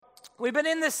We've been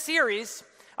in this series.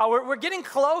 We're getting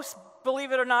close,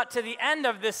 believe it or not, to the end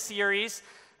of this series.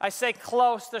 I say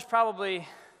close, there's probably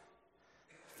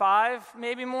 5,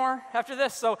 maybe more after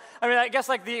this. So, I guess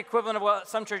like the equivalent of what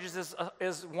some churches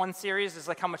is one series, is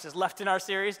like how much is left in our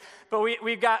series. But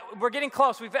we're getting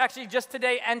close. We've actually just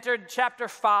today entered chapter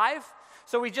 5.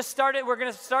 So we're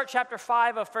going to start chapter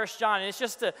 5 of 1 John. And it's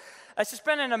just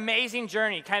been an amazing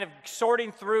journey, kind of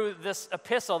sorting through this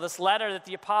epistle, this letter that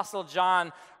the Apostle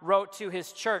John wrote to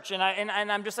his church. And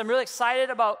I'm really excited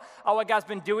about what God's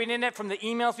been doing in it, from the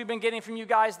emails we've been getting from you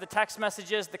guys, the text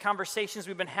messages, the conversations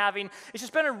we've been having. It's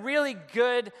just been a really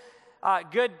good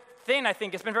thing, I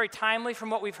think. It's been very timely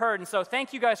from what we've heard. And so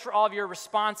thank you guys for all of your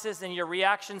responses and your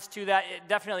reactions to that. It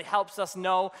definitely helps us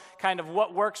know kind of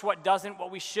what works, what doesn't, what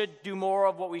we should do more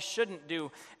of, what we shouldn't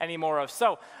do any more of.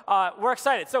 So we're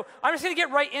excited. So I'm just going to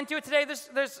get right into it today. There's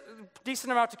a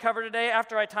decent amount to cover today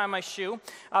after I tie my shoe.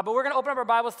 But we're going to open up our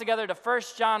Bibles together to 1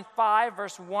 John 5,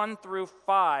 verse 1 through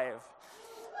 5.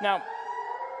 Now,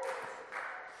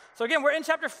 so again, we're in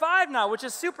chapter 5 now, which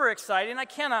is super exciting. I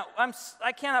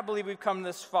cannot believe we've come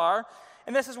this far.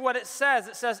 And this is what it says.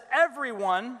 It says,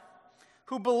 everyone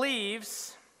who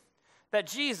believes that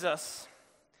Jesus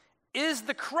is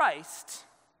the Christ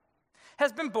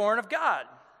has been born of God.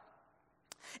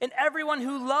 And everyone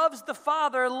who loves the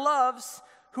Father loves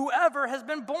whoever has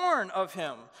been born of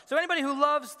him. So anybody who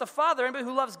loves the Father, anybody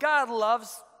who loves God,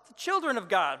 loves the children of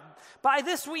God. By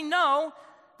this we know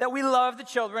that we love the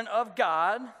children of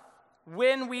God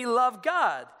when we love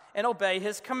God and obey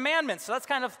his commandments. So that's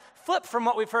kind of flipped from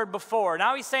what we've heard before.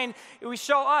 Now he's saying we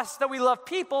show us that we love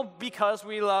people because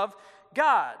we love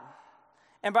God.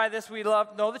 And by this we know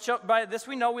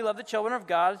we love the children of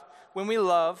God when we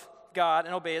love God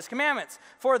and obey his commandments.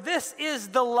 For this is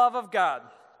the love of God,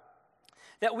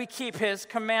 that we keep his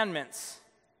commandments.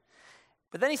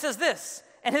 But then he says this,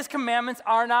 and his commandments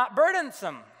are not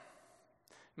burdensome.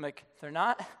 I'm like, they're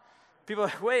not? People are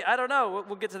like, wait, I don't know.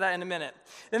 We'll get to that in a minute.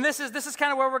 And this is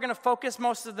kind of where we're going to focus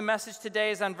most of the message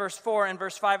today, is on verse 4 and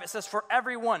verse 5. It says, for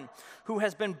everyone who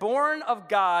has been born of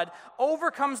God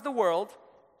overcomes the world,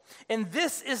 and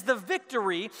this is the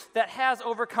victory that has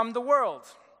overcome the world,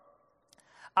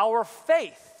 our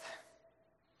faith.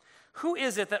 Who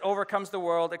is it that overcomes the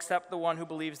world except the one who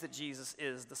believes that Jesus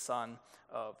is the Son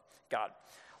of God?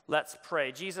 Let's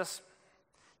pray. Jesus,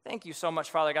 thank you so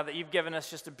much, Father God, that you've given us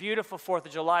just a beautiful 4th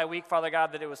of July week, Father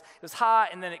God, that it was hot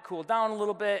and then it cooled down a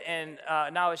little bit, and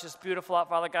now it's just beautiful out,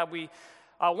 Father God.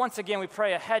 Once again, we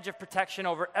pray a hedge of protection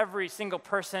over every single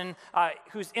person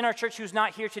who's in our church, who's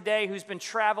not here today, who's been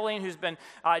traveling, who's been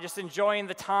just enjoying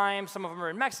the time. Some of them are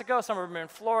in Mexico, some of them are in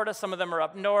Florida, some of them are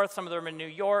up north, some of them are in New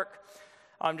York.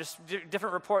 Just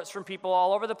different reports from people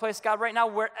all over the place. God, right now,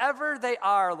 wherever they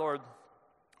are, Lord,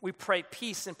 we pray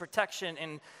peace and protection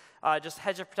and just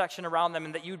hedge of protection around them,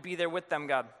 and that you'd be there with them,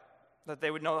 God, that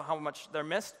they would know how much they're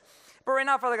missed. But right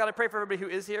now, Father God, I pray for everybody who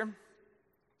is here.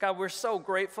 God, we're so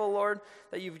grateful, Lord,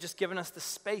 that you've just given us the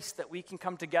space that we can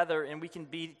come together and we can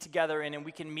be together in and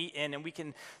we can meet in and we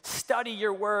can study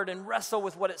your word and wrestle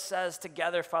with what it says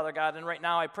together, Father God. And right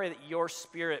now, I pray that your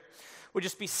Spirit would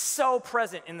just be so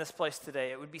present in this place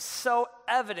today. It would be so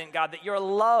evident, God, that your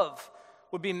love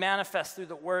would be manifest through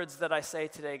the words that I say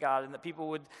today, God, and that people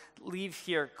would leave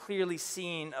here clearly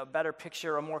seeing a better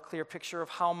picture, a more clear picture of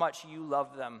how much you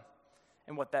love them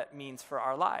and what that means for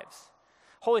our lives.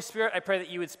 Holy Spirit, I pray that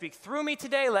you would speak through me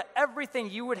today. Let everything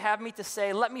you would have me to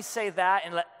say, let me say that,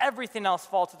 and let everything else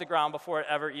fall to the ground before it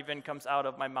ever even comes out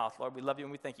of my mouth. Lord, we love you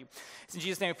and we thank you. It's in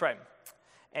Jesus' name we pray.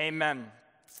 Amen.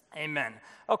 Amen.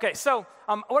 Okay, so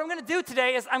what I'm going to do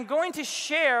today is I'm going to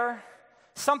share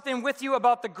something with you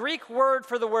about the Greek word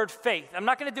for the word faith. I'm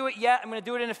not going to do it yet. I'm going to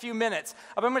do it in a few minutes.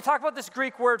 But I'm going to talk about this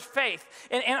Greek word faith.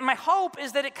 And my hope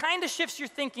is that it kind of shifts your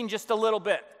thinking just a little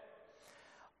bit.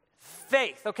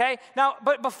 Faith, okay? Now,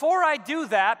 but before I do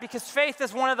that, because faith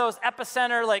is one of those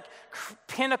epicenter, like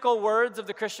pinnacle words of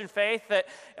the Christian faith that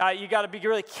you got to be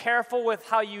really careful with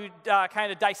how you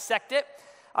kind of dissect it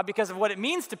because of what it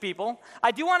means to people.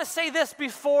 I do want to say this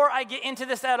before I get into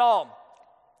this at all.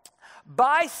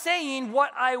 By saying what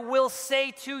I will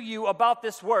say to you about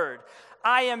this word,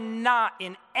 I am not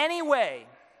in any way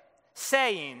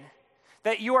saying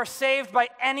that you are saved by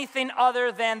anything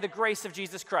other than the grace of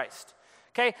Jesus Christ.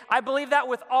 Okay, I believe that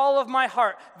with all of my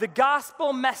heart. The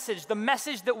gospel message, the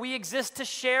message that we exist to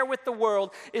share with the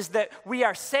world, is that we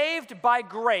are saved by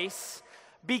grace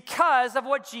because of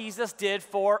what Jesus did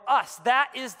for us. That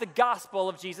is the gospel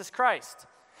of Jesus Christ.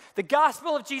 The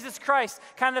gospel of Jesus Christ,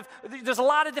 there's a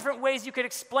lot of different ways you could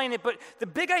explain it, but the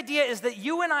big idea is that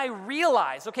you and I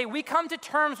realize, okay, we come to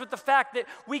terms with the fact that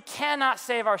we cannot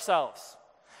save ourselves.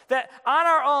 that on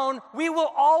our own, we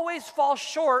will always fall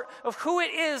short of who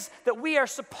it is that we are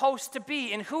supposed to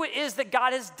be and who it is that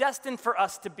God has destined for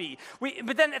us to be.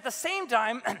 But then at the same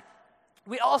time,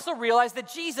 we also realize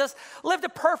that Jesus lived a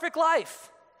perfect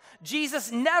life.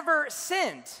 Jesus never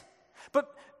sinned.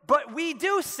 But we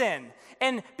do sin.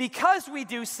 And because we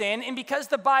do sin, and because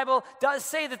the Bible does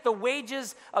say that the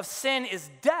wages of sin is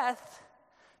death,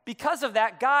 because of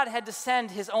that, God had to send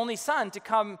his only Son to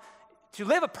come to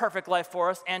live a perfect life for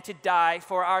us and to die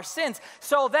for our sins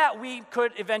so that we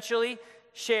could eventually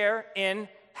share in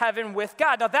heaven with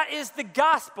God. Now, that is the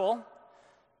gospel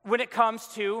when it comes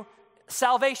to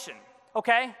salvation,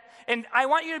 okay? And I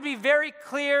want you to be very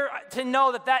clear to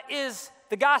know that that is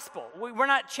the gospel. We're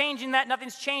not changing that.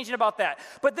 Nothing's changing about that.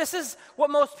 But this is what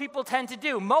most people tend to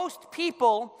do. Most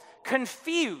people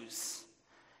confuse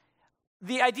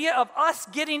the idea of us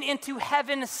getting into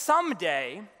heaven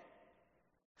someday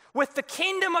with the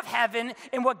kingdom of heaven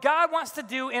and what God wants to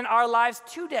do in our lives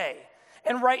today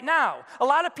and right now. A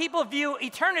lot of people view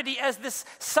eternity as this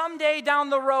someday down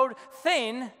the road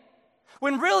thing,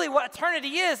 when really what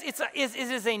eternity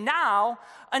is a now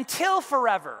until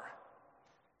forever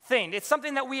thing. It's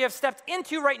something that we have stepped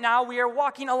into right now. We are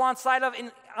walking alongside of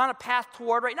and on a path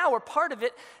toward right now. We're part of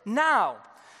it now.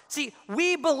 See,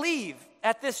 we believe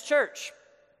at this church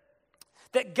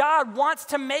that God wants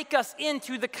to make us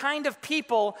into the kind of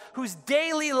people whose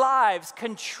daily lives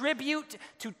contribute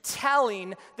to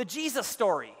telling the Jesus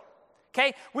story.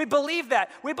 Okay? We believe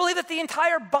that. We believe that the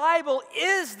entire Bible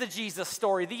is the Jesus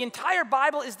story. The entire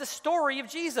Bible is the story of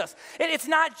Jesus. And it's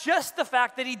not just the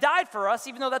fact that he died for us,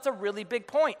 even though that's a really big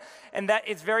point, and that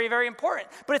is very, very important.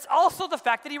 But it's also the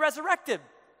fact that he resurrected.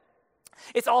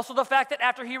 It's also the fact that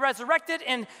after he resurrected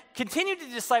and continued to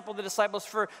disciple the disciples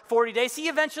for 40 days, he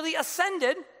eventually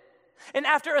ascended. And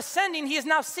after ascending, he is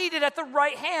now seated at the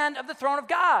right hand of the throne of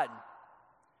God.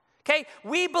 Okay,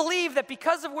 we believe that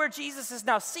because of where Jesus is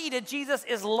now seated, Jesus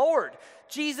is Lord.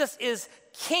 Jesus is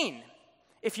King,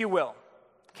 if you will.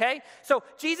 Okay, so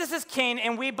Jesus is King,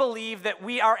 and we believe that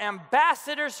we are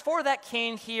ambassadors for that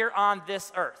King here on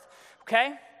this earth.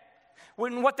 Okay,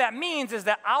 what that means is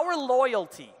that our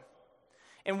loyalty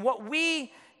and what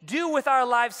we do with our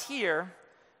lives here,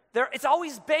 it's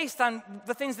always based on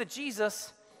the things that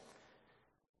Jesus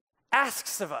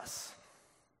asks of us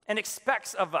and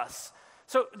expects of us.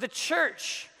 So the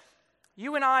church,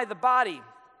 you and I, the body,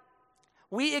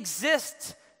 we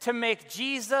exist to make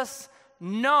Jesus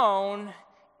known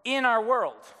in our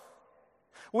world.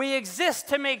 We exist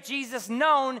to make Jesus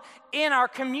known in our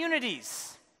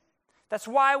communities. That's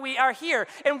why we are here.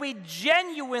 And we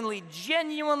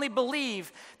genuinely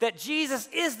believe that Jesus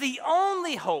is the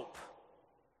only hope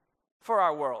for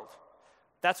our world.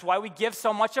 That's why we give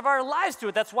so much of our lives to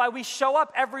it. That's why we show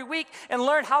up every week and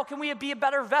learn how can we be a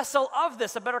better vessel of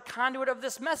this, a better conduit of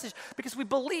this message, because we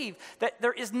believe that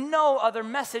there is no other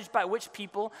message by which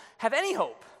people have any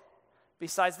hope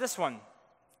besides this one.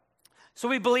 So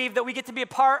we believe that we get to be a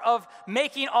part of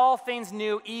making all things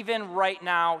new even right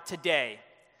now, today.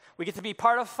 We get to be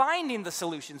part of finding the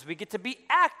solutions. We get to be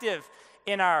active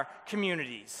in our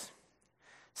communities.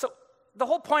 So the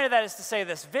whole point of that is to say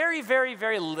this: very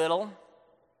little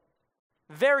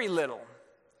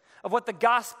of what the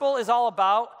gospel is all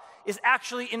about is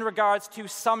actually in regards to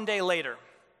someday later.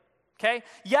 Okay?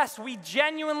 Yes, we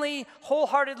genuinely,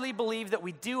 wholeheartedly believe that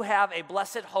we do have a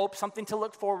blessed hope, something to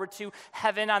look forward to,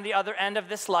 heaven on the other end of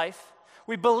this life.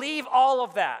 We believe all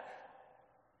of that.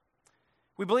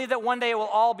 We believe that one day it will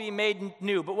all be made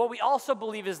new. But what we also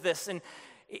believe is this, and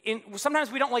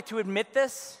sometimes we don't like to admit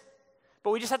this, but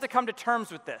we just have to come to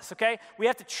terms with this, okay? We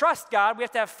have to trust God. We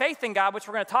have to have faith in God, which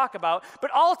we're going to talk about.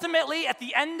 But ultimately, at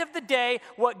the end of the day,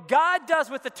 what God does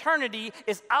with eternity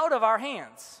is out of our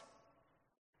hands.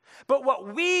 But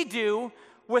what we do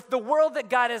with the world that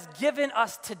God has given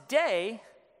us today,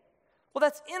 well,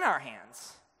 that's in our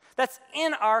hands. That's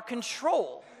in our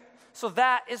control. So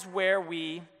that is where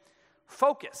we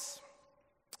focus.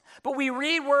 But we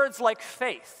read words like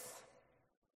faith.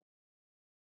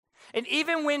 And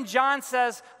even when John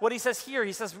says what he says here,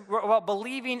 he says about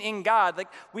believing in God, like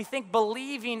we think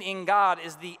believing in God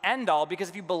is the end all, because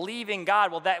if you believe in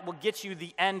God, well, that will get you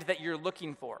the end that you're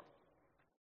looking for.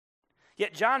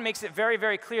 Yet John makes it very,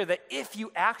 very clear that if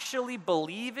you actually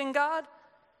believe in God,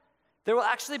 there will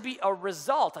actually be a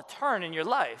result, a turn in your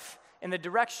life in the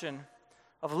direction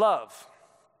of love.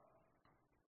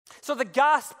 So the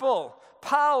gospel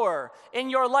power in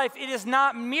your life, it is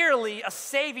not merely a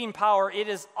saving power, it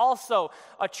is also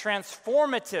a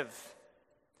transformative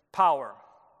power.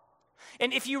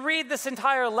 And if you read this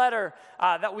entire letter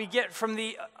that we get from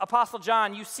the Apostle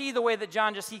John, you see the way that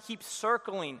John he keeps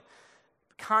circling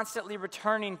constantly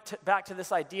returning back to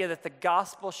this idea that the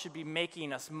gospel should be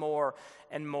making us more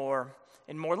and more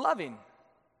and more loving.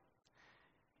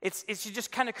 It should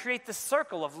just kind of create this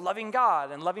circle of loving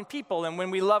God and loving people. And when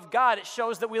we love God, it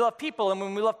shows that we love people. And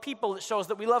when we love people, it shows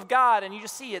that we love God. And you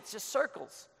just see it's just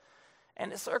circles.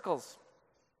 And it circles.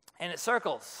 And it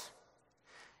circles.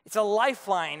 It's a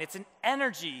lifeline. It's an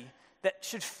energy that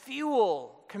should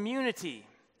fuel community.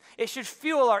 It should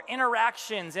fuel our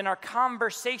interactions and our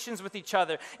conversations with each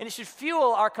other. And it should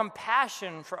fuel our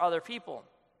compassion for other people.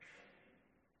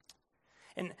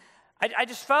 And I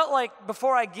just felt like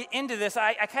before I get into this,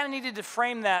 I kind of needed to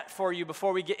frame that for you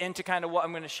before we get into kind of what I'm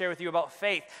going to share with you about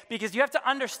faith. Because you have to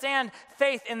understand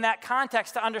faith in that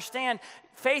context to understand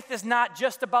faith is not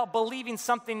just about believing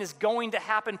something is going to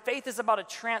happen. Faith is about a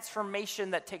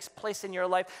transformation that takes place in your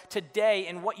life today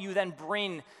and what you then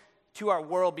bring to our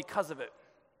world because of it.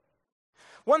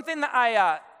 One thing that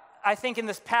I think in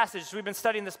this passage, we've been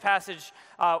studying this passage,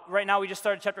 right now we just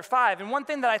started chapter 5, and one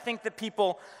thing that I think that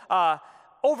people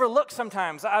overlook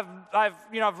sometimes. I've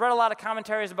read a lot of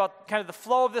commentaries about kind of the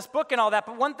flow of this book and all that,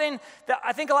 but one thing that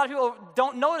I think a lot of people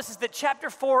don't notice is that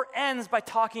chapter 4 ends by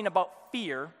talking about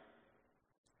fear,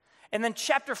 and then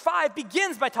chapter 5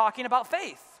 begins by talking about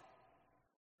faith.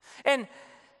 And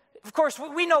of course,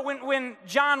 we know when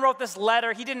John wrote this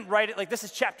letter, he didn't write it like this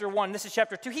is chapter 1, this is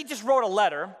chapter 2. He just wrote a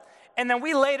letter. And then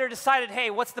we later decided,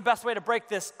 hey, what's the best way to break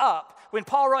this up? When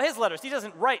Paul wrote his letters, he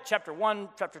doesn't write chapter 1,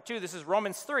 chapter 2, this is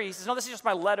Romans 3. He says, no, this is just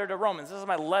my letter to Romans. This is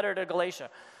my letter to Galatia,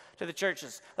 to the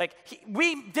churches. Like,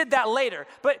 we did that later.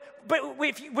 But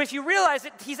if you realize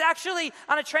that he's actually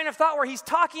on a train of thought where he's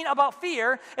talking about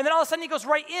fear, and then all of a sudden he goes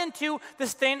right into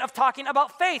this thing of talking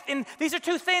about faith. And these are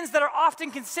two things that are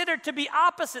often considered to be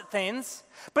opposite things,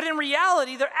 but in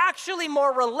reality, they're actually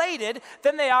more related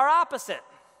than they are opposite.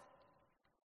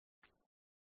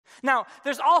 Now,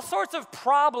 there's all sorts of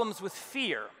problems with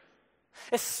fear,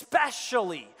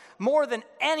 especially more than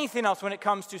anything else when it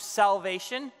comes to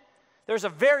salvation. There's a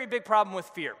very big problem with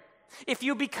fear. If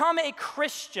you become a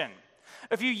Christian,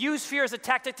 if you use fear as a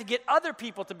tactic to get other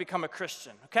people to become a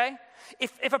Christian, okay?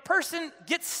 If a person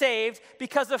gets saved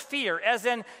because of fear, as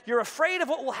in you're afraid of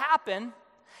what will happen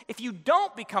if you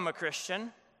don't become a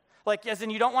Christian, like as in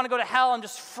you don't want to go to hell, I'm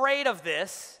just afraid of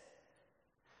this,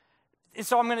 and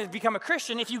so I'm going to become a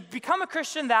Christian. If you become a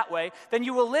Christian that way, then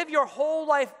you will live your whole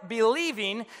life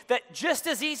believing that just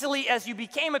as easily as you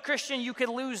became a Christian, you could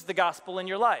lose the gospel in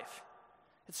your life.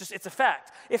 It's a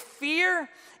fact. If fear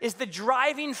is the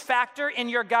driving factor in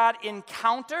your God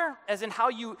encounter, as in how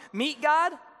you meet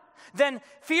God, then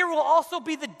fear will also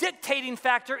be the dictating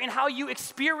factor in how you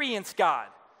experience God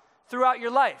throughout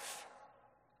your life.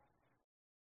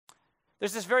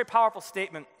 There's this very powerful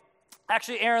statement.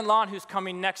 Actually, Aaron Lawn, who's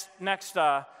coming next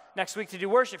week to do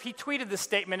worship, he tweeted this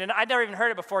statement, and I'd never even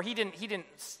heard it before.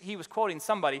 He was quoting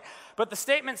somebody, but the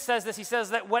statement says this. He says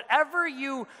that whatever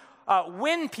you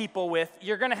win people with,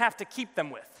 you're going to have to keep them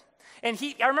with. And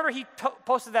I remember he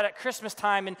posted that at Christmas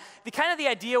time, and the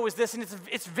idea was this, and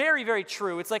it's very, very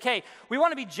true. It's like, hey, we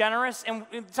want to be generous, and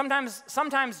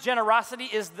sometimes generosity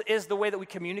is the way that we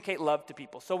communicate love to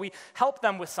people. So we help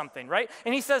them with something, right?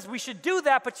 And he says we should do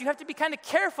that, but you have to be kind of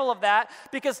careful of that,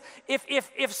 because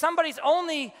if somebody's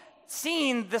only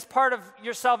seeing this part of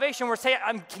your salvation where, say,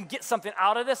 I can get something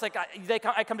out of this, like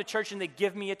I come to church and they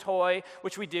give me a toy,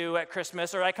 which we do at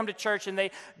Christmas, or I come to church and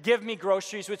they give me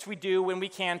groceries, which we do when we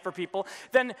can for people,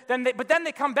 but then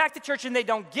they come back to church and they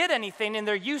don't get anything, and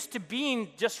they're used to being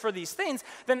just for these things,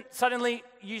 then suddenly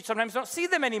you sometimes don't see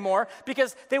them anymore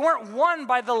because they weren't won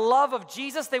by the love of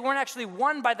Jesus. They weren't actually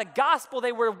won by the gospel.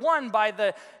 They were won by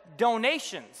the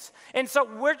donations. And so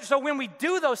when we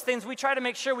do those things, we try to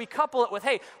make sure we couple it with,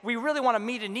 hey, we really want to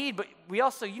meet a need, but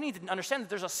you need to understand that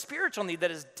there's a spiritual need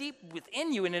that is deep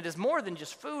within you, and it is more than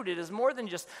just food. It is more than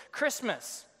just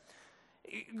Christmas.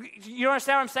 You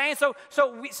understand what I'm saying?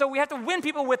 So we have to win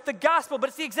people with the gospel, but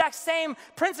it's the exact same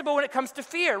principle when it comes to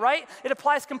fear, right? It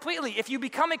applies completely. If you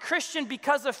become a Christian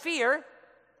because of fear,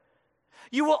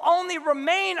 you will only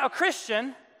remain a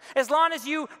Christian as long as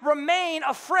you remain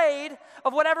afraid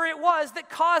of whatever it was that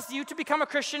caused you to become a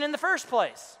Christian in the first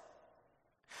place.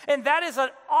 And that is an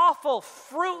awful,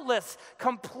 fruitless,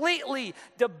 completely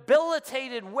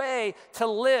debilitated way to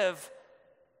live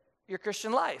your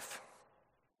Christian life.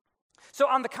 So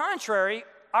on the contrary,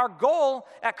 our goal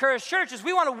at Courage Church is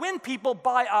we want to win people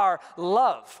by our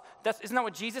love. Isn't that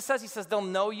what Jesus says? He says they'll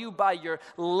know you by your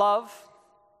love.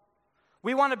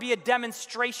 We want to be a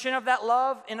demonstration of that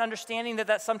love and understanding that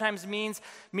that sometimes means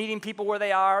meeting people where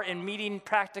they are and meeting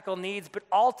practical needs, but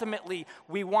ultimately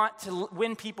we want to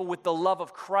win people with the love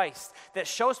of Christ that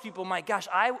shows people, my gosh,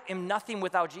 I am nothing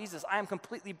without Jesus. I am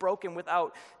completely broken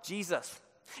without Jesus.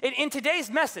 In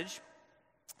today's message,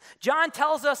 John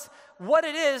tells us what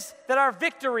it is that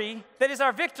is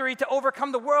our victory to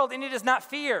overcome the world, and it is not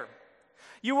fear.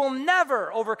 You will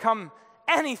never overcome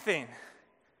anything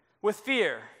with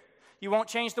fear. You won't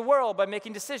change the world by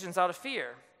making decisions out of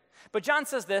fear. But John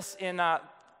says this in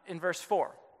verse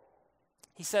 4.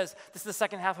 He says, this is the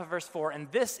second half of verse 4, and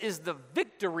this is the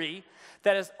victory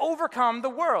that has overcome the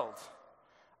world,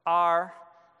 our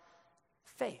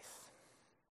faith.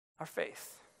 Our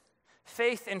faith.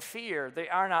 Faith and fear, they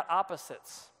are not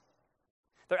opposites.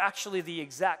 They're actually the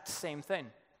exact same thing,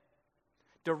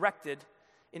 directed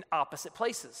in opposite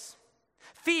places.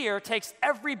 Fear takes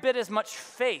every bit as much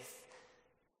faith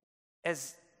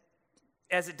as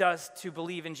it does to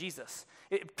believe in Jesus.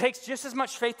 It takes just as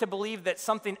much faith to believe that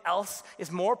something else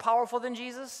is more powerful than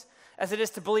Jesus as it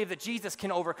is to believe that Jesus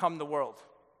can overcome the world.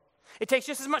 It takes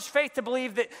just as much faith to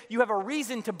believe that you have a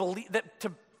reason to believe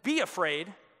to be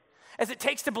afraid as it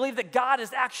takes to believe that God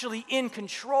is actually in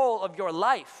control of your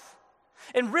life.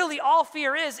 And really all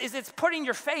fear is it's putting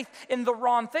your faith in the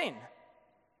wrong thing.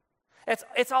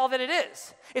 It's all that it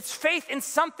is. It's faith in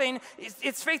something.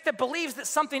 It's faith that believes that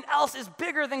something else is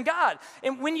bigger than God.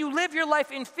 And when you live your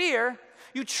life in fear,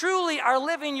 you truly are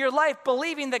living your life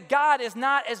believing that God is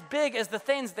not as big as the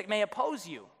things that may oppose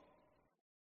you.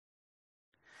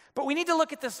 But we need to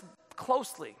look at this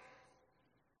closely.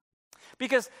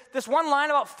 Because this one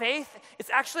line about faith, it's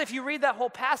actually, if you read that whole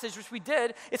passage, which we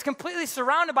did, it's completely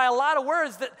surrounded by a lot of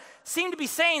words that seem to be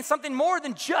saying something more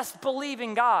than just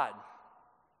believing God.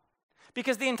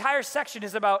 Because the entire section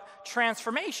is about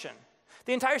transformation.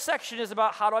 The entire section is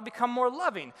about how do I become more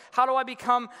loving? How do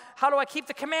I keep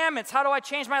the commandments? How do I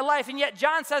change my life? And yet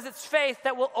John says it's faith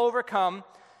that will overcome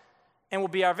and will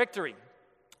be our victory.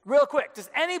 Real quick, does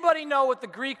anybody know what the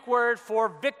Greek word for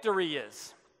victory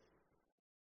is?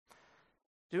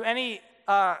 Do any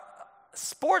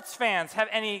sports fans have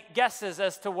any guesses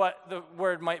as to what the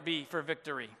word might be for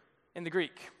victory in the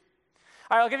Greek?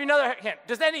 All right, I'll give you another hint.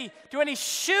 Do any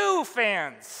shoe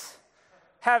fans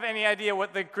have any idea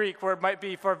what the Greek word might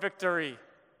be for victory?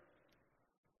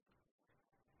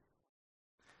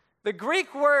 The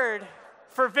Greek word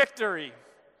for victory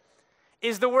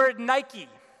is the word Nike.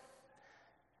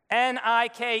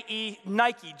 Nike,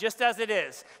 Nike, just as it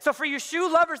is. So for you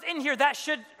shoe lovers in here, that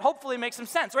should hopefully make some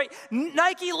sense, right?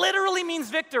 Nike literally means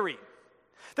victory.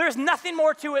 There's nothing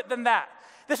more to it than that.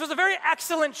 This was a very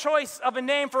excellent choice of a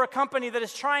name for a company that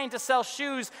is trying to sell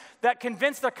shoes that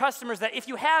convince their customers that if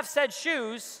you have said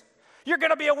shoes, you're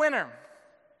going to be a winner.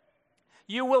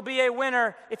 You will be a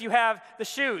winner if you have the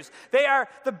shoes. They are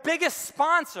the biggest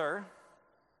sponsor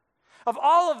of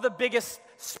all of the biggest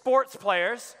sports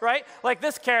players, right? Like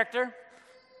this character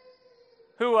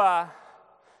who left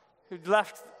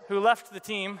the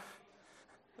team.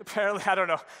 Apparently, I don't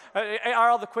know. Are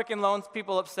all the Quicken Loans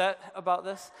people upset about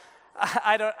this?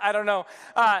 I don't know.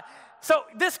 So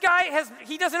this guy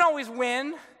he doesn't always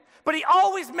win, but he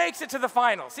always makes it to the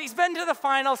finals. He's been to the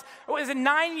finals. It was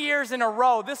 9 years in a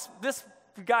row. This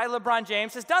guy, LeBron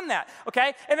James, has done that,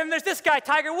 okay? And then there's this guy,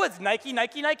 Tiger Woods, Nike,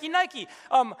 Nike, Nike, Nike.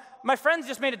 My friends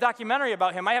just made a documentary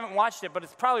about him. I haven't watched it, but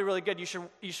it's probably really good. You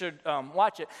should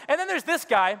watch it. And then there's this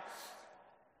guy,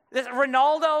 this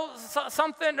Ronaldo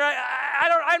something. Right?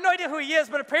 I have no idea who he is,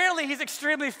 but apparently he's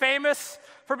extremely famous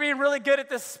for being really good at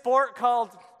this sport called,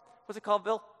 what's it called,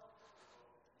 Bill?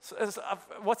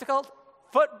 What's it called?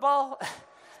 Football?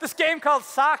 This game called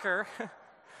soccer.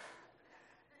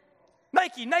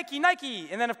 Nike, Nike, Nike.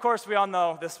 And then, of course, we all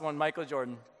know this one, Michael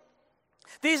Jordan.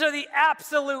 These are the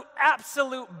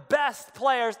absolute best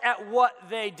players at what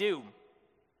they do.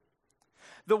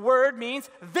 The word means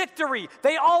victory.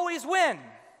 They always win.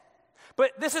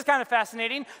 But this is kind of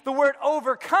fascinating. The word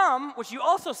overcome, which you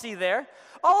also see there,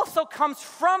 also comes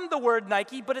from the word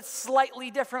Nike, but it's a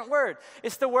slightly different word.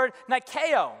 It's the word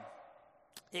Nikeo.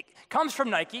 It comes from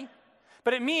Nike,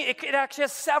 but it actually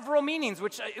has several meanings,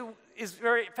 which is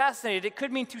very fascinating. It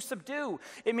could mean to subdue.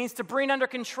 It means to bring under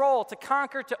control, to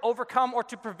conquer, to overcome, or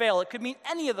to prevail. It could mean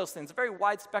any of those things, a very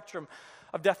wide spectrum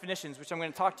of definitions, which I'm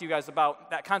going to talk to you guys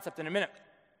about that concept in a minute.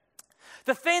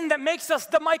 The thing that makes us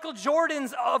the Michael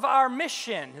Jordans of our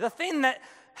mission, the thing that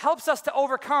helps us to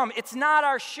overcome, it's not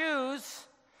our shoes.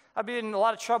 I'd be in a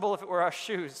lot of trouble if it were our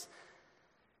shoes.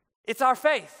 It's our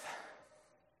faith.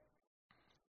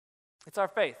 It's our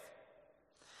faith.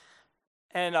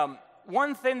 And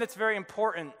one thing that's very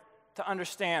important to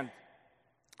understand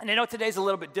And I know today's a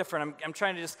little bit different. I'm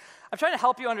trying to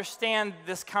help you understand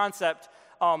this concept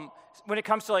when it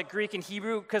comes to like Greek and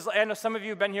Hebrew, because I know some of you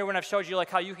have been here when I've showed you like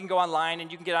how you can go online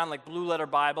and you can get on like Blue Letter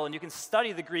Bible and you can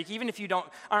study the Greek, even if you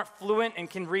aren't fluent and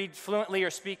can read fluently or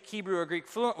speak Hebrew or Greek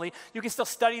fluently, you can still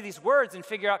study these words and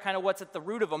figure out kind of what's at the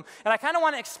root of them. And I kind of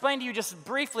want to explain to you just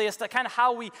briefly as to kind of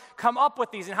how we come up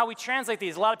with these and how we translate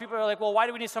these. A lot of people are like, well, why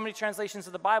do we need so many translations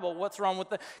of the Bible? What's wrong with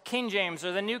the King James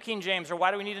or the New King James, or why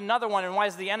do we need another one, and why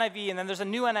is the NIV and then there's a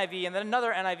new NIV and then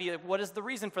another NIV? Like, what is the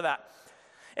reason for that?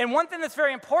 And one thing that's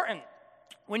very important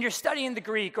when you're studying the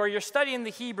Greek or you're studying the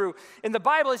Hebrew in the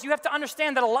Bible is you have to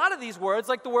understand that a lot of these words,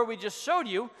 like the word we just showed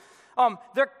you,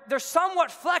 they're somewhat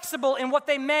flexible in what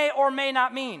they may or may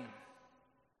not mean.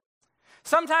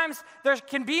 Sometimes there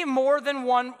can be more than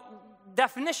one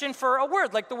definition for a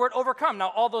word, like the word overcome.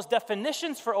 Now, all those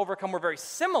definitions for overcome were very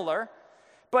similar,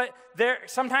 but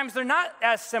sometimes they're not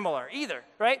as similar either,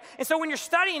 right? And so when you're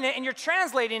studying it and you're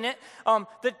translating it,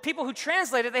 the people who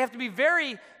translate it, they have to be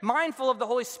very mindful of the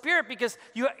Holy Spirit, because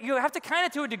you have to kind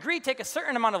of, to a degree, take a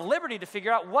certain amount of liberty to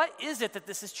figure out what is it that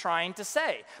this is trying to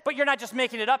say. But you're not just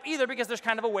making it up either, because there's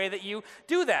kind of a way that you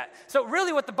do that. So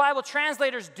really what the Bible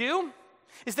translators do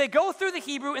is they go through the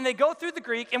Hebrew and they go through the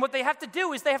Greek, and what they have to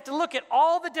do is they have to look at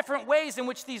all the different ways in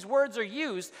which these words are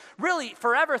used, really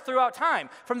forever throughout time,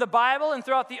 from the Bible and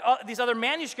throughout these other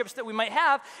manuscripts that we might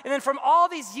have, and then from all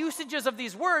these usages of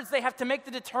these words, they have to make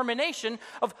the determination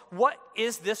of what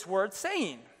is this word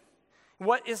saying?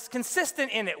 What is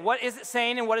consistent in it? What is it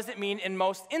saying, and what does it mean in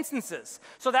most instances?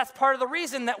 So that's part of the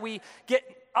reason that we get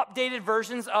updated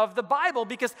versions of the Bible,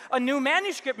 because a new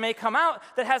manuscript may come out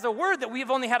that has a word that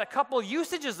we've only had a couple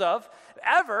usages of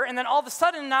ever, and then all of a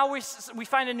sudden now we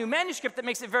find a new manuscript that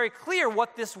makes it very clear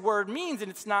what this word means, and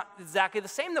it's not exactly the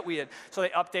same that we did. So they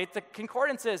update the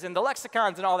concordances and the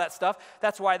lexicons and all that stuff.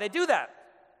 That's why they do that.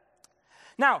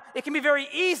 Now, it can be very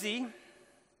easy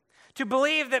to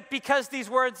believe that because these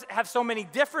words have so many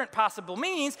different possible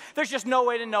meanings, there's just no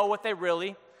way to know what they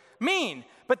really mean.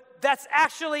 But that's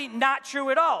actually not true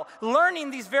at all.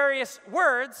 Learning these various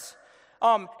words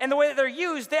and the way that they're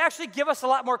used, they actually give us a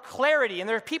lot more clarity. And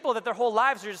there are people that their whole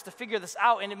lives are just to figure this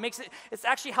out, and it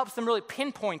actually helps them really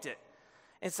pinpoint it.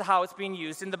 It's how it's being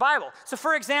used in the Bible. So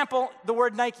for example, the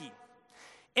word Nike.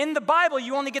 In the Bible,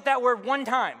 you only get that word one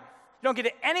time. You don't get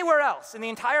it anywhere else in the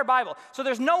entire Bible. So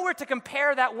there's nowhere to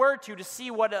compare that word to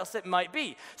see what else it might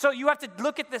be. So you have to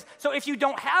look at this. So if you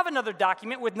don't have another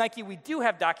document, with Nike we do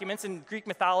have documents in Greek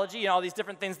mythology and all these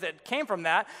different things that came from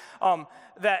that,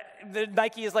 that the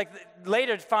Nike is like,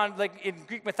 later found, like in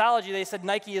Greek mythology, they said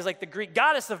Nike is like the Greek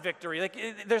goddess of victory. Like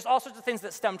there's all sorts of things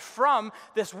that stemmed from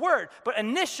this word. But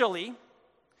initially,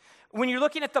 when you're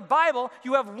looking at the Bible,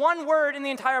 you have one word in the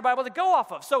entire Bible to go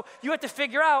off of. So you have to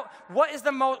figure out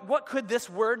what could this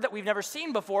word that we've never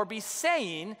seen before be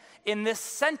saying in this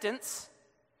sentence,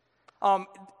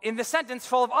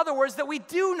 full of other words that we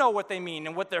do know what they mean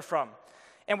and what they're from,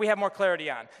 and we have more clarity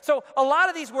on. So a lot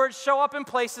of these words show up in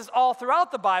places all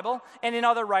throughout the Bible and in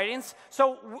other writings.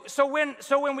 So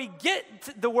when we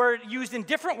get the word used in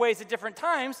different ways at different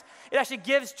times, it actually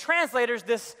gives translators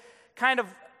this kind of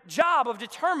job of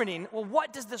determining, well,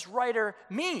 what does this writer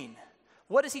mean?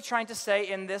 What is he trying to say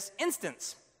in this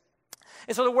instance?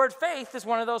 And so the word faith is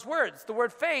one of those words. The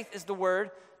word faith is the word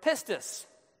pistis.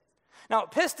 Now,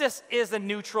 pistis is a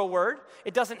neutral word.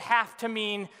 It doesn't have to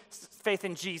mean faith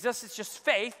in Jesus. It's just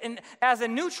faith. And as a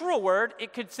neutral word,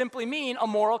 it could simply mean a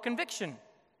moral conviction.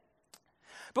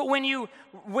 But when you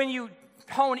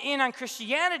hone in on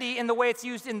Christianity and the way it's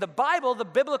used in the Bible, the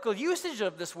biblical usage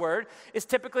of this word is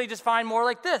typically defined more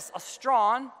like this: a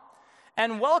strong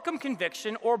and welcome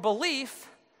conviction or belief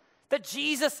that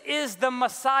Jesus is the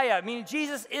Messiah, meaning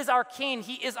Jesus is our King,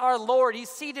 He is our Lord, He's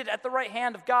seated at the right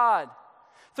hand of God,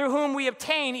 through whom we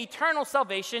obtain eternal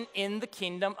salvation in the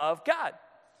kingdom of God.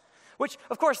 Which,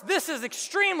 of course, this is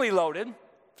extremely loaded.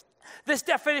 This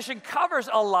definition covers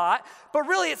a lot, but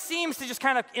really it seems to just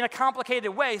kind of, in a complicated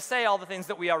way, say all the things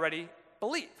that we already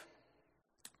believe,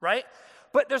 right?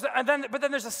 But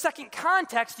then there's a second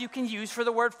context you can use for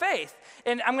the word faith.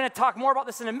 And I'm going to talk more about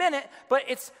this in a minute, but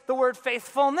it's the word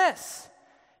faithfulness.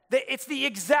 It's the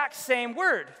exact same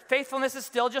word. Faithfulness is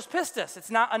still just pistis.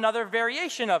 It's not another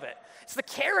variation of it. It's the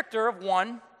character of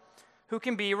one who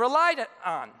can be relied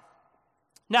on.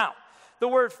 Now, the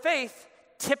word faith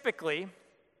typically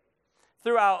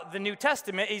throughout the New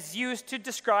Testament is used to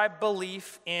describe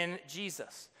belief in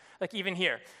Jesus. Like even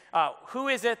here, who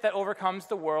is it that overcomes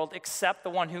the world except the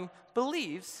one who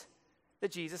believes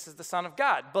that Jesus is the Son of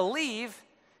God? Believe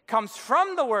comes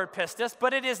from the word pistis,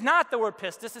 but it is not the word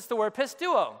pistis, it's the word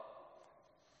pistuo.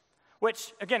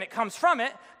 which, again, it comes from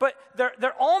it, but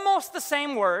they're almost the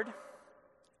same word,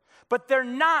 but they're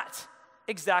not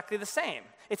exactly the same.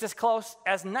 It's as close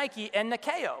as Nike and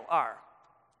Nikeo are.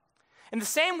 In the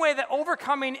same way that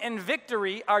overcoming and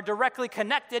victory are directly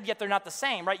connected, yet they're not the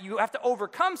same, right? You have to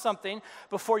overcome something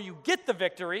before you get the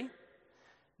victory.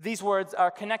 These words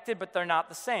are connected, but they're not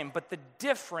the same. But the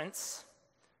difference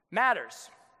matters.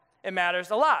 It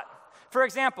matters a lot. For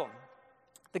example,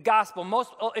 the gospel.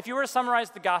 If you were to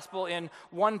summarize the gospel in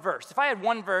one verse, if I had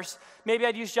one verse, maybe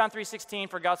I'd use John 3:16,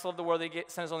 for God so loved the world that he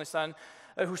sent his only son,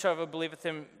 whosoever believeth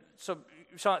him so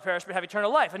shall not perish but have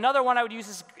eternal life. Another one I would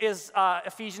use is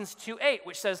Ephesians 2:8,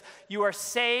 which says, you are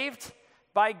saved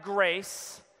by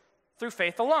grace through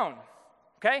faith alone.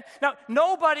 Okay? Now,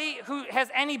 nobody who has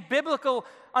any biblical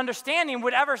understanding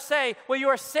would ever say, well, you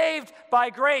are saved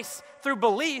by grace through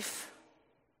belief.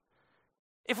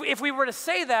 If we were to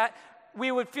say that,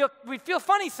 we'd feel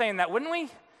funny saying that, wouldn't we?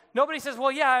 Nobody says,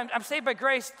 well, yeah, I'm saved by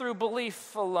grace through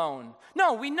belief alone.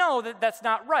 No, we know that that's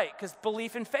not right, because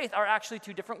belief and faith are actually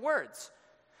two different words.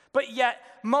 But yet,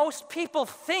 most people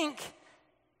think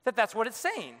that that's what it's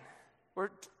saying,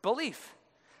 or belief.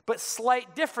 But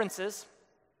slight differences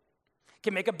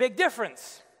can make a big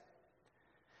difference.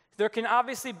 There can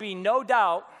obviously be no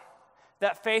doubt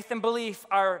that faith and belief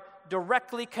are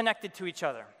directly connected to each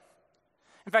other.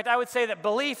 In fact, I would say that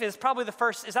belief is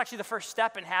actually the first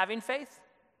step in having faith.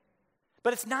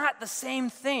 But it's not the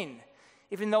same thing,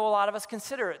 even though a lot of us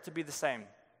consider it to be the same.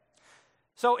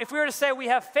 So if we were to say we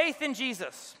have faith in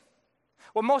Jesus,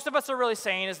 what most of us are really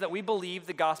saying is that we believe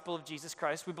the gospel of Jesus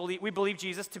Christ. We believe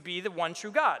Jesus to be the one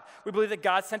true God. We believe that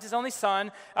God sent his only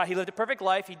son. He lived a perfect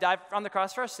life. He died on the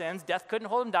cross for our sins. Death couldn't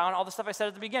hold him down. All the stuff I said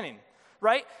at the beginning,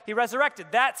 right? He resurrected.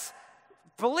 That's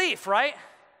belief, right?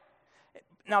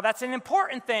 Now, that's an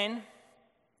important thing,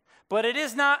 but it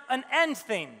is not an end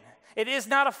thing. It is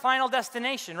not a final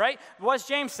destination, right? What does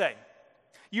James say?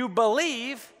 You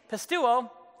believe, pisteuo,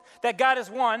 that God is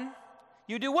one,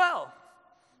 you do well.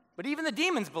 But even the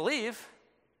demons believe,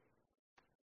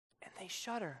 and they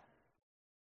shudder.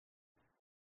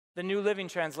 The New Living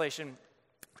Translation,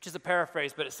 which is a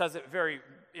paraphrase, but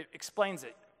it explains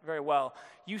it very well.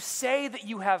 You say that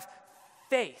you have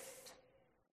faith,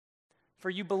 for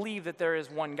you believe that there is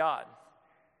one God.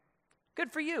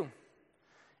 Good for you.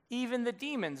 Even the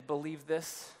demons believe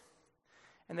this,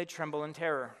 and they tremble in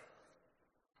terror.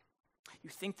 You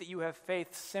think that you have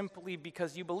faith simply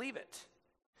because you believe it.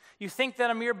 You think that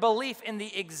a mere belief in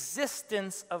the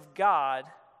existence of God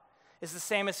is the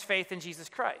same as faith in Jesus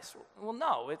Christ. Well,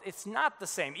 no, it's not the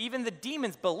same. Even the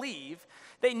demons believe.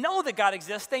 They know that God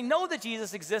exists. They know that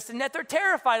Jesus exists, and yet they're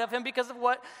terrified of him because of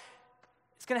what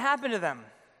is going to happen to them.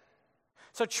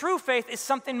 So true faith is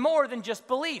something more than just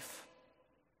belief.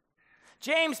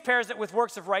 James pairs it with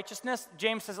works of righteousness.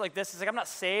 James says it like this. He's like, I'm not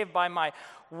saved by my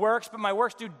works, but my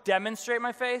works do demonstrate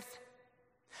my faith.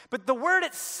 But the word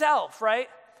itself, right?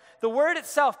 The word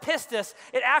itself, pistis,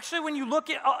 it actually, when you look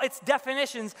at its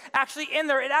definitions, actually in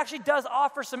there, it actually does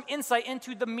offer some insight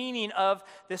into the meaning of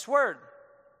this word.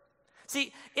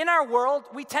 See, in our world,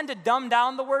 we tend to dumb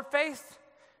down the word faith,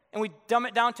 and we dumb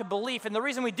it down to belief. And the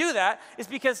reason we do that is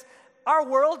because our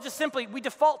world just simply, we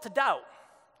default to doubt.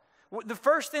 The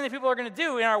first thing that people are going to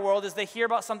do in our world is they hear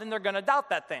about something, they're going to doubt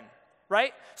that thing,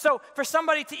 right? So for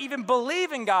somebody to even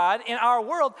believe in God in our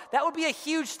world, that would be a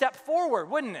huge step forward,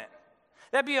 wouldn't it?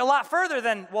 That'd be a lot further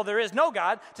than, well, there is no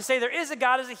God. To say there is a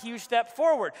God is a huge step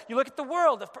forward. You look at the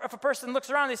world. If a person looks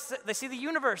around, they see the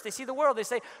universe, they see the world, they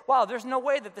say, wow, there's no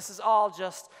way that this is all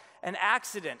just an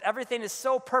accident. Everything is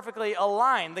so perfectly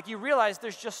aligned. Like you realize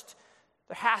there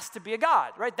has to be a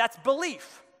God, right? That's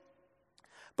belief.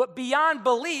 But beyond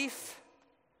belief,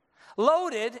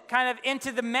 loaded kind of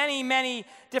into the many, many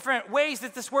different ways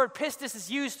that this word pistis is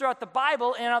used throughout the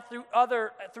Bible and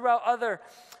throughout other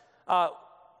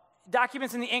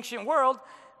documents in the ancient world,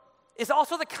 is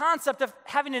also the concept of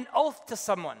having an oath to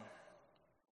someone.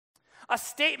 A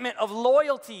statement of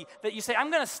loyalty that you say, I'm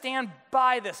going to stand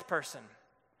by this person.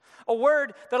 A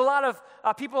word that a lot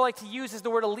of people like to use is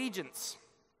the word allegiance.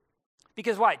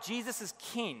 Because why? Jesus is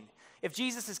king. If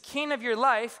Jesus is king of your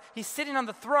life, he's sitting on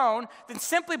the throne, then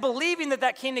simply believing that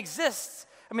that king exists,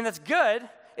 I mean, that's good.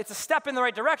 It's a step in the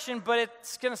right direction, but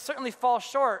it's going to certainly fall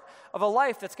short of a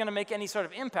life that's going to make any sort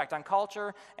of impact on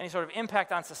culture, any sort of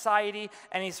impact on society,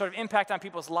 any sort of impact on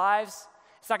people's lives.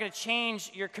 It's not going to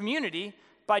change your community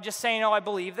by just saying, oh, I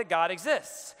believe that God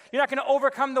exists. You're not going to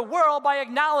overcome the world by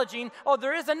acknowledging, oh,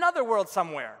 there is another world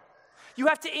somewhere. You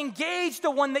have to engage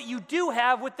the one that you do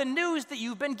have with the news that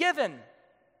you've been given.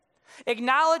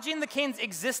 Acknowledging the king's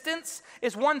existence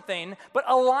is one thing, but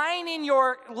aligning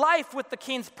your life with the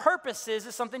king's purposes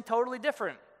is something totally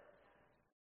different.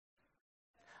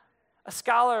 A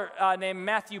scholar named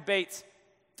Matthew Bates,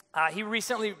 he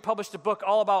recently published a book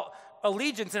all about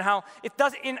allegiance and how it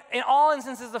does, in all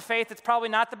instances of faith, it's probably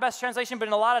not the best translation, but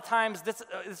in a lot of times, this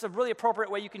is a really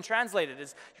appropriate way you can translate it,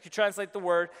 is you can translate the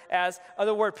word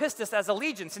pistis as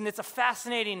allegiance, and it's a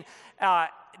fascinating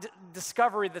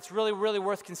discovery that's really, really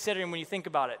worth considering when you think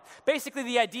about it. Basically,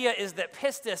 the idea is that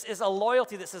pistis is a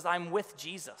loyalty that says, I'm with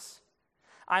Jesus.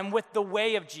 I'm with the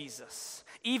way of Jesus,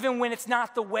 even when it's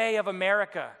not the way of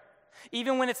America.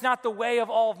 Even when it's not the way of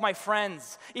all of my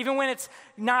friends, even when it's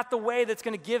not the way that's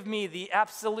going to give me the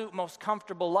absolute most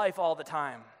comfortable life all the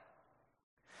time.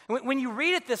 When you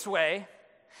read it this way,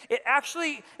 it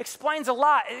actually explains a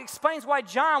lot. It explains why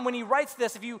John, when he writes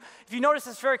this, if you notice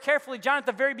this very carefully, John at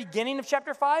the very beginning of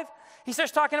chapter 5, he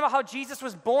starts talking about how Jesus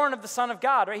was born of the Son of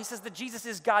God, right? He says that Jesus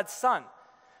is God's Son,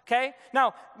 okay?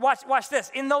 Now, watch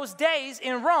this. In those days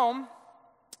in Rome,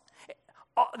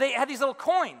 they had these little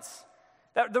coins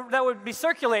that would be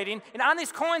circulating, and on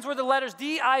these coins were the letters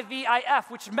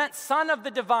D-I-V-I-F, which meant Son of the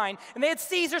Divine, and they had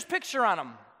Caesar's picture on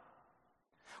them.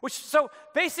 So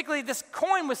basically this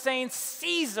coin was saying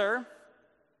Caesar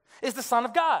is the Son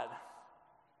of God.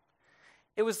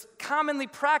 It was commonly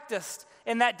practiced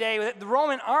in that day that the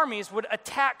Roman armies would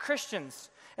attack Christians,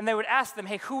 and they would ask them,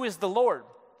 hey, who is the Lord?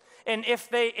 And if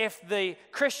the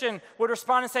Christian would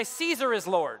respond and say, Caesar is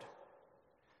Lord,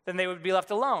 then they would be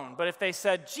left alone. But if they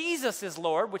said, Jesus is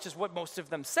Lord, which is what most of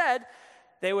them said,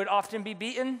 they would often be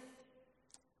beaten,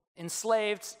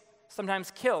 enslaved,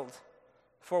 sometimes killed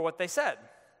for what they said.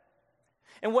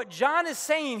 And what John is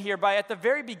saying here by at the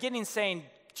very beginning saying,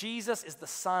 Jesus is the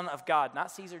Son of God,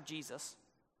 not Caesar, Jesus.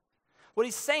 What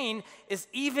he's saying is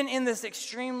even in this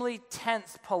extremely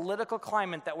tense political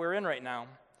climate that we're in right now,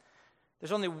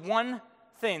 there's only one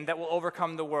thing that will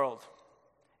overcome the world,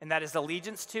 and that is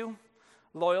allegiance to,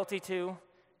 loyalty to,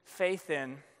 faith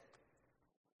in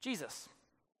Jesus.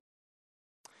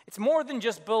 It's more than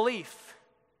just belief.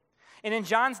 And in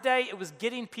John's day, it was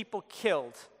getting people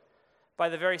killed by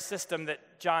the very system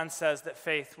that John says that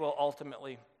faith will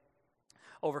ultimately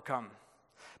overcome.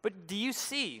 But do you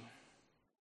see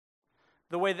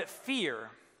the way that fear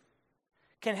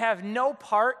can have no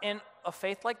part in a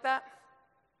faith like that?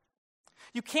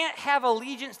 You can't have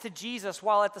allegiance to Jesus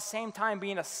while at the same time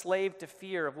being a slave to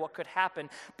fear of what could happen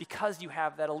because you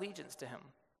have that allegiance to him.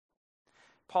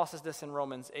 Paul says this in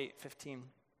Romans 8:15.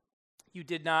 You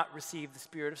did not receive the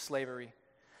spirit of slavery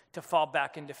to fall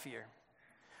back into fear,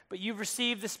 but you've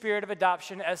received the spirit of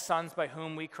adoption as sons by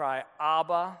whom we cry,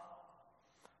 Abba,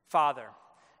 Father.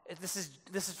 This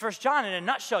is 1 John in a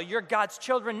nutshell. You're God's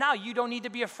children now. You don't need to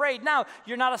be afraid now.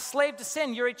 You're not a slave to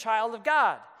sin. You're a child of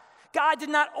God. God did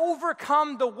not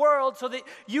overcome the world so that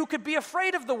you could be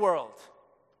afraid of the world.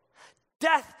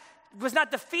 Death was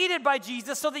not defeated by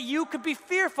Jesus so that you could be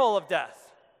fearful of death.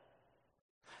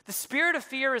 The spirit of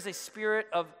fear is a spirit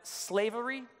of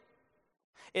slavery.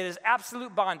 It is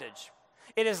absolute bondage.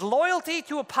 It is loyalty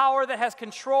to a power that has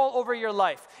control over your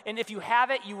life. And if you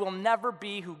have it, you will never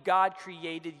be who God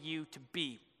created you to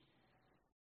be.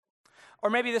 Or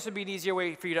maybe this would be an easier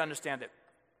way for you to understand it.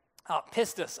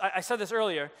 Pistis. I said this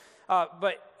earlier,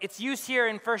 but it's used here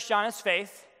in 1 John as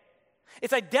faith.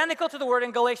 It's identical to the word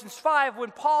in Galatians 5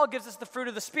 when Paul gives us the fruit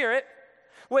of the Spirit,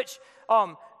 which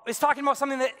is talking about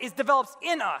something that develops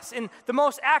in us. And the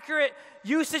most accurate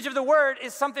usage of the word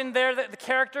is something there that the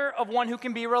character of one who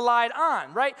can be relied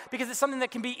on, right? Because it's something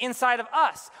that can be inside of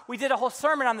us. We did a whole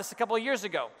sermon on this a couple of years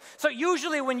ago. So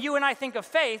usually when you and I think of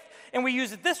faith, and we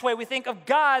use it this way, we think of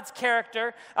God's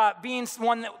character being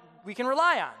one that we can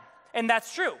rely on. And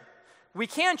that's true. We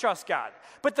can trust God.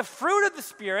 But the fruit of the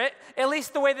Spirit, at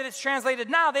least the way that it's translated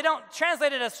now, they don't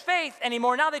translate it as faith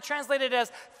anymore. Now they translate it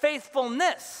as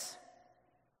faithfulness.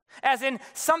 As in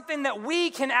something that we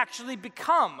can actually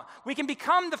become. We can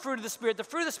become the fruit of the Spirit. The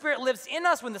fruit of the Spirit lives in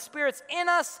us. When the Spirit's in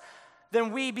us,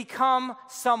 then we become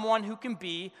someone who can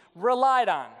be relied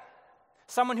on.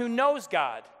 Someone who knows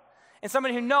God. And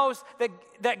someone who knows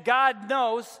that God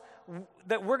knows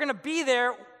that we're going to be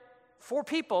there for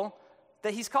people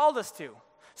that he's called us to.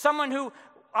 Someone who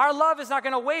our love is not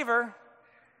going to waver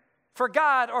for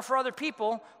God or for other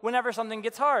people whenever something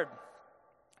gets hard.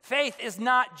 Faith is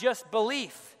not just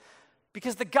belief,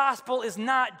 because the gospel is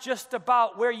not just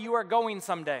about where you are going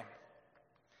someday.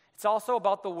 It's also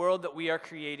about the world that we are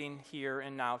creating here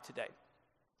and now today.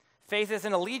 Faith is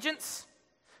an allegiance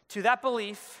to that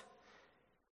belief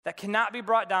that cannot be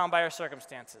brought down by our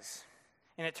circumstances,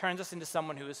 and it turns us into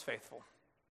someone who is faithful.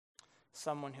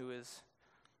 Someone who is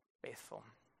faithful.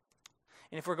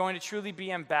 And if we're going to truly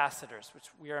be ambassadors, which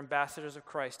we are ambassadors of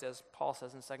Christ, as Paul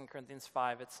says in 2 Corinthians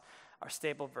 5, it's our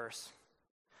staple verse,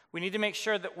 we need to make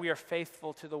sure that we are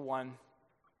faithful to the one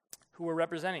who we're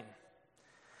representing.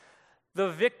 The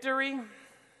victory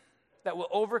that will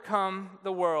overcome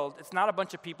the world, it's not a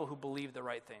bunch of people who believe the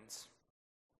right things.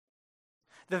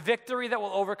 The victory that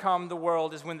will overcome the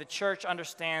world is when the church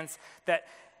understands that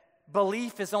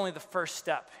belief is only the first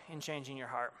step in changing your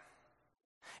heart.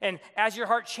 And as your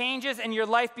heart changes and your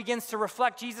life begins to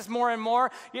reflect Jesus more and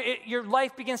more, your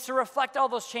life begins to reflect all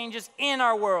those changes in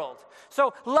our world.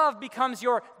 So love becomes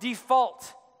your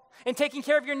default. And taking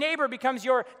care of your neighbor becomes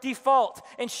your default.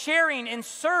 And sharing and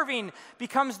serving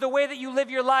becomes the way that you live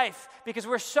your life because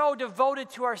we're so devoted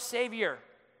to our Savior.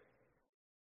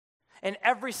 And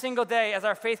every single day, as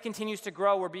our faith continues to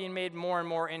grow, we're being made more and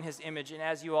more in His image. And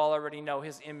as you all already know,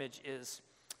 His image is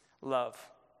love.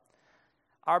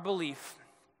 Our belief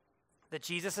that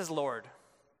Jesus is Lord,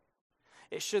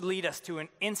 it should lead us to an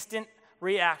instant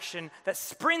reaction that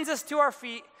springs us to our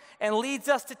feet and leads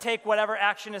us to take whatever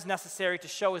action is necessary to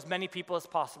show as many people as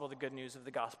possible the good news of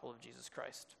the gospel of Jesus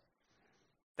Christ.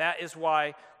 That is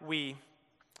why we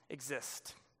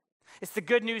exist. It's the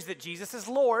good news that Jesus is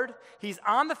Lord. He's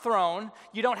on the throne.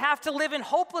 You don't have to live in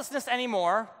hopelessness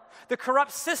anymore. The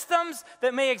corrupt systems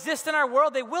that may exist in our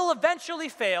world, they will eventually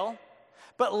fail,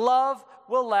 but love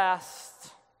will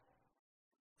last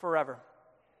forever.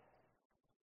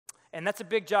 And that's a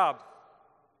big job.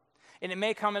 And it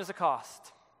may come as a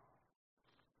cost.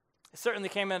 It certainly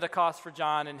came at a cost for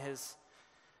John and his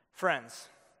friends.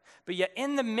 But yet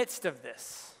in the midst of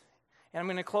this, and I'm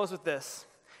going to close with this,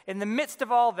 in the midst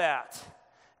of all that,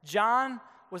 John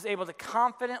was able to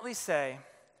confidently say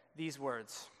these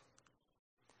words: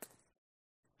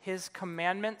 His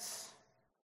commandments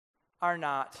are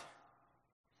not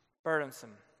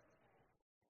burdensome.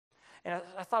 And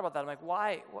I thought about that. I'm like,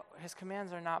 why? His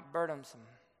commands are not burdensome.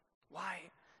 Why?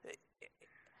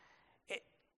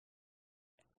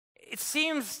 It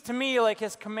seems to me like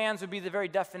his commands would be the very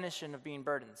definition of being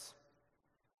burdens.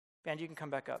 Ben, you can come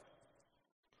back up.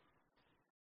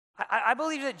 I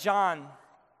believe that John,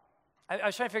 I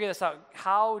was trying to figure this out.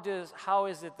 How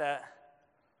is it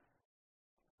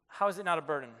not a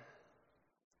burden?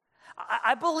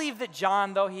 I believe that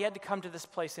John, though, he had to come to this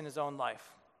place in his own life.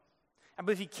 I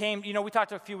believe he came, we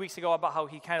talked a few weeks ago about how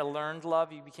he kind of learned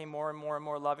love. He became more and more and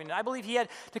more loving. And I believe he had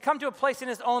to come to a place in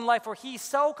his own life where he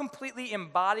so completely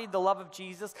embodied the love of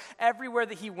Jesus everywhere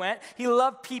that he went. He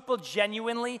loved people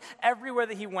genuinely everywhere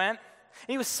that he went.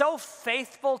 And he was so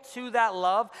faithful to that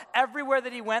love everywhere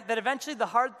that he went that eventually the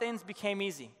hard things became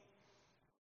easy.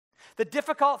 The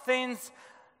difficult things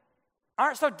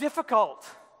aren't so difficult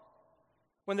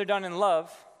when they're done in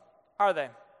love, are they?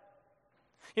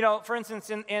 For instance,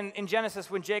 in Genesis,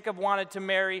 when Jacob wanted to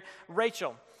marry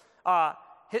Rachel,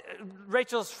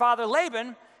 Rachel's father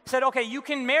Laban said, okay, you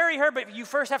can marry her, but you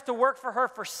first have to work for her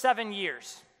for 7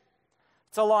 years.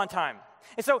 It's a long time.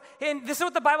 And this is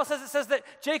what the Bible says. It says that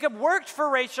Jacob worked for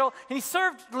Rachel, and he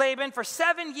served Laban for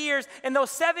 7 years, and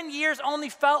those 7 years only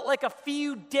felt like a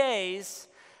few days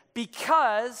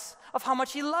because of how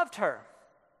much he loved her.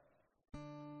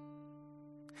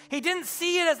 He didn't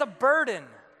see it as a burden.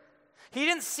 He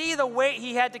didn't see the weight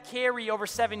he had to carry over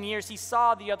 7 years. He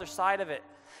saw the other side of it.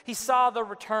 He saw the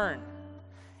return.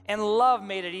 And love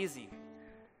made it easy.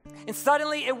 And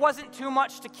suddenly, it wasn't too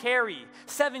much to carry.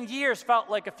 7 years felt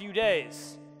like a few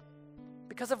days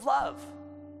because of love.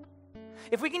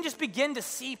 If we can just begin to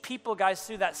see people, guys,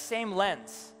 through that same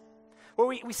lens, where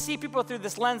we see people through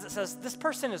this lens that says, this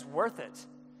person is worth it.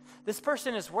 This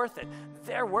person is worth it.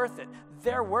 They're worth it.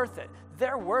 They're worth it.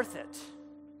 They're worth it.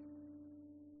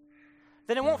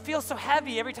 Then it won't feel so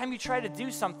heavy every time you try to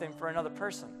do something for another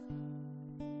person.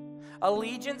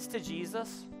 Allegiance to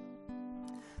Jesus,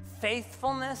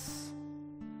 faithfulness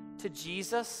to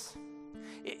Jesus,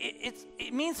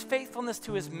 it means faithfulness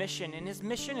to his mission, and his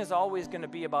mission is always going to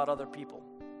be about other people.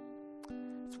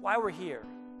 It's why we're here.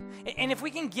 And if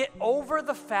we can get over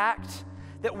the fact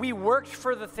that we worked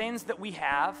for the things that we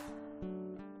have,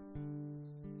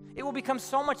 it will become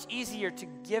so much easier to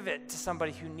give it to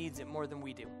somebody who needs it more than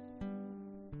we do.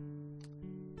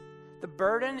 The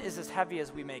burden is as heavy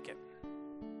as we make it.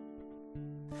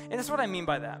 And this is what I mean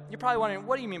by that. You're probably wondering,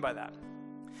 what do you mean by that?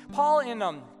 Paul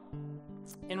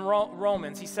in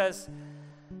Romans, he says,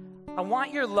 I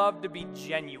want your love to be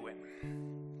genuine.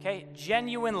 Okay?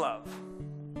 Genuine love.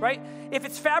 Right? If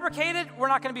it's fabricated, we're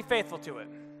not going to be faithful to it.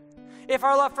 If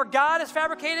our love for God is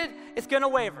fabricated, it's going to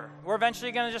waver. We're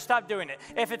eventually going to just stop doing it.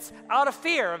 If it's out of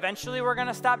fear, eventually we're going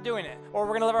to stop doing it. Or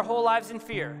we're going to live our whole lives in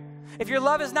fear. If your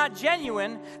love is not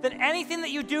genuine, then anything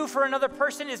that you do for another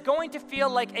person is going to feel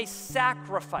like a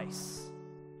sacrifice,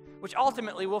 which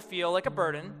ultimately will feel like a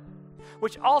burden,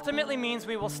 which ultimately means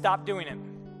we will stop doing it.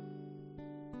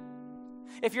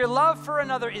 If your love for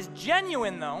another is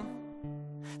genuine, though,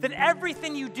 then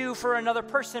everything you do for another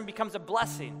person becomes a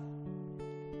blessing,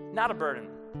 not a burden.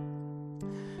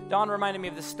 Dawn reminded me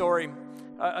of this story.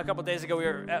 A couple days ago, we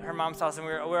were at her mom's house, and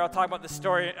we were all talking about this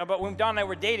story about when Dawn and I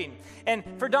were dating. And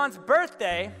for Dawn's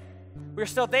birthday, we were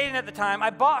still dating at the time,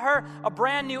 I bought her a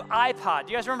brand new iPod.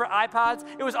 Do you guys remember iPods?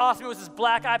 It was awesome. It was this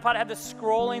black iPod. It had this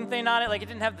scrolling thing on it. Like, it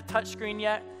didn't have the touch screen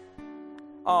yet.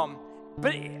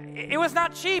 But it was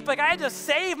not cheap. Like, I had to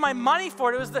save my money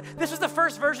for it. This was the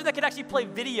first version that could actually play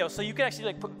video, so you could actually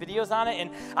like put videos on it.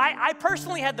 And I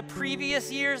personally had the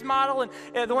previous year's model, and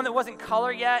the one that wasn't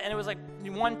color yet, and it was like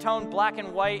one tone, black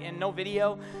and white, and no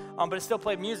video, but it still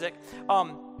played music.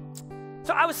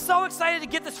 So I was so excited to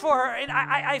get this for her, and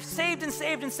I saved and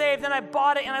saved and saved, and I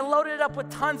bought it, and I loaded it up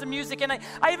with tons of music, and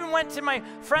I even went to my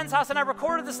friend's house, and I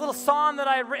recorded this little song that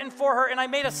I had written for her, and I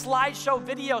made a slideshow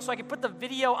video so I could put the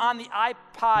video on the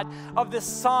iPod of this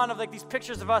song, of like these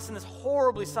pictures of us in this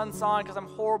horribly sung song, because I'm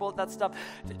horrible at that stuff,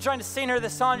 trying to sing her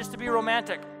this song just to be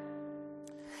romantic.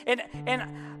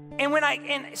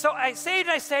 So I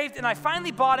saved, and I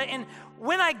finally bought it, and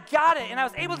when I got it and I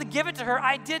was able to give it to her,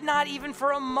 I did not even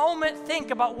for a moment think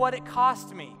about what it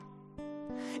cost me.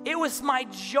 It was my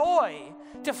joy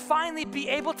to finally be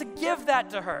able to give that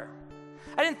to her.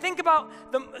 I didn't think about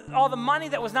all the money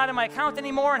that was not in my account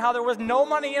anymore and how there was no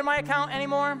money in my account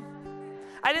anymore.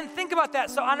 I didn't think about that,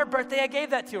 so on her birthday, I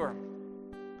gave that to her.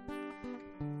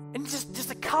 And just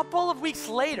a couple of weeks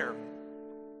later,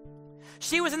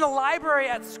 she was in the library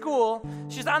at school.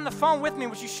 She's on the phone with me,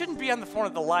 which you shouldn't be on the phone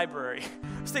at the library.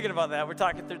 I was thinking about that. We're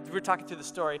talking through the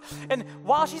story. And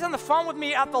while she's on the phone with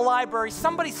me at the library,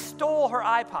 somebody stole her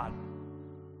iPod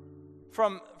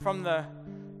from the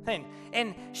thing.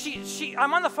 And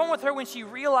I'm on the phone with her when she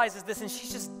realizes this, and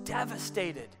she's just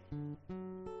devastated.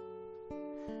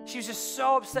 She was just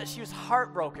so upset. She was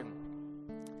heartbroken.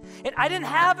 And I didn't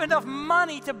have enough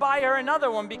money to buy her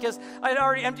another one because I had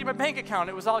already emptied my bank account.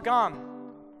 It was all gone.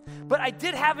 But I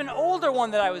did have an older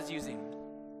one that I was using.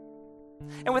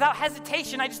 And without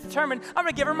hesitation, I just determined, I'm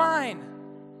going to give her mine.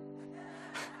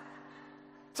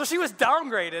 So she was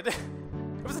downgraded.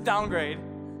 It was a downgrade.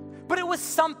 But it was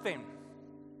something.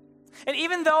 And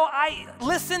even though I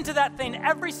listened to that thing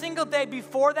every single day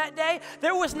before that day,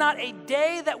 there was not a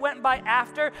day that went by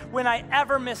after when I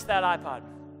ever missed that iPod.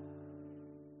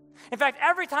 In fact,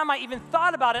 every time I even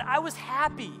thought about it, I was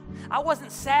happy. I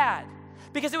wasn't sad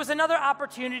because it was another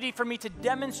opportunity for me to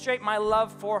demonstrate my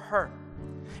love for her.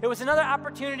 It was another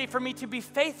opportunity for me to be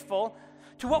faithful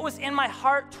to what was in my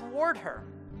heart toward her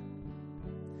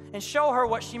and show her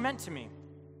what she meant to me.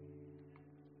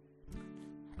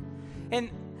 And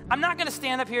I'm not going to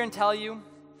stand up here and tell you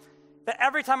that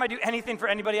every time I do anything for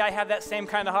anybody, I have that same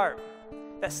kind of heart,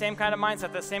 that same kind of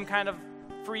mindset, that same kind of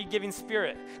free giving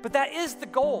spirit. But that is the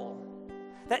goal.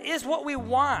 That is what we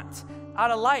want out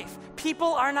of life. People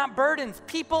are not burdens.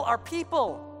 People are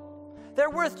people. They're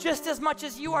worth just as much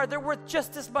as you are. They're worth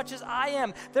just as much as I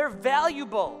am. They're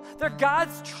valuable. They're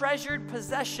God's treasured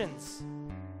possessions.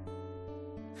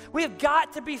 We have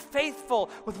got to be faithful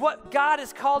with what God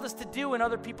has called us to do in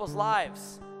other people's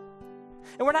lives.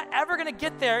 And we're not ever going to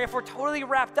get there if we're totally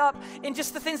wrapped up in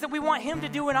just the things that we want Him to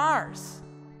do in ours.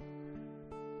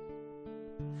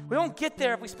 We won't get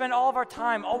there if we spend all of our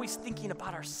time always thinking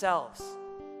about ourselves.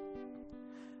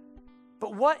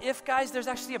 But what if, guys, there's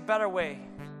actually a better way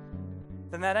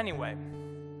than that anyway?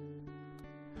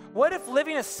 What if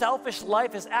living a selfish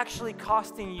life is actually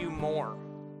costing you more?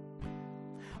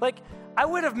 Like, I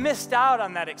would have missed out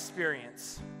on that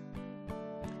experience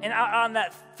and on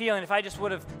that feeling if I just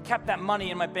would have kept that money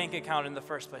in my bank account in the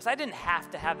first place. I didn't have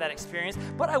to have that experience,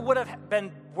 but I would have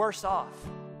been worse off.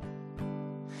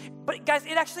 But guys,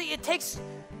 it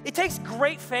takes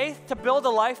great faith to build a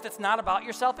life that's not about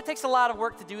yourself. It takes a lot of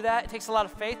work to do that. It takes a lot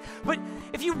of faith. But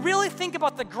if you really think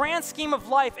about the grand scheme of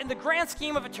life and the grand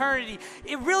scheme of eternity,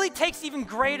 it really takes even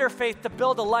greater faith to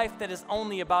build a life that is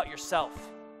only about yourself.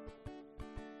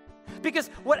 Because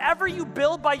whatever you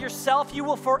build by yourself, you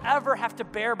will forever have to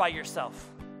bear by yourself.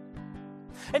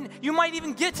 And you might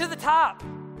even get to the top,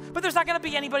 but there's not going to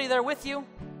be anybody there with you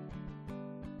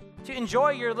to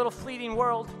enjoy your little fleeting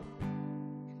world.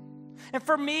 And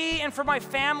for me and for my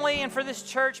family and for this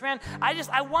church, man,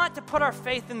 I want to put our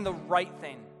faith in the right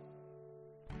thing.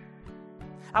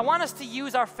 I want us to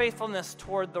use our faithfulness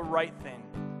toward the right thing,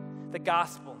 the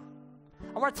gospel.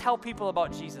 I want to tell people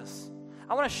about Jesus.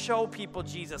 I want to show people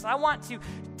Jesus. I want to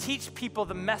teach people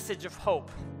the message of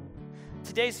hope.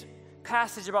 Today's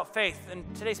passage about faith and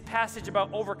today's passage about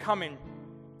overcoming,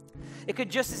 it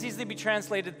could just as easily be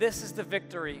translated, this is the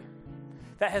victory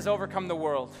that has overcome the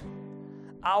world.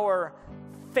 Our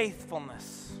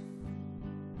faithfulness.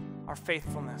 Our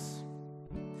faithfulness.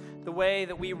 The way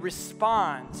that we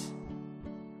respond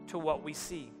to what we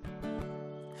see.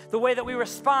 The way that we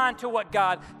respond to what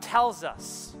God tells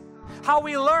us. How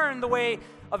we learn the way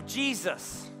of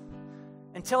Jesus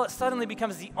until it suddenly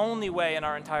becomes the only way in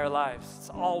our entire lives. It's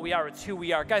all we are. It's who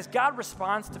we are. Guys, God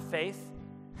responds to faith.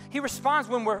 He responds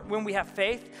when we have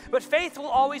faith, but faith will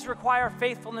always require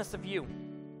faithfulness of you.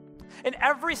 And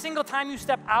every single time you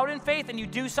step out in faith and you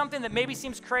do something that maybe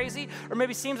seems crazy, or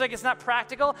maybe seems like it's not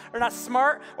practical, or not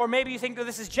smart, or maybe you think that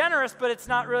this is generous, but it's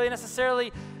not really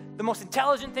necessarily the most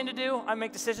intelligent thing to do. I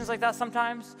make decisions like that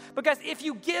sometimes. But guys, if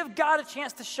you give God a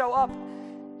chance to show up,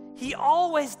 He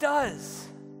always does.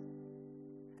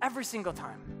 Every single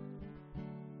time.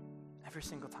 Every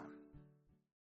single time.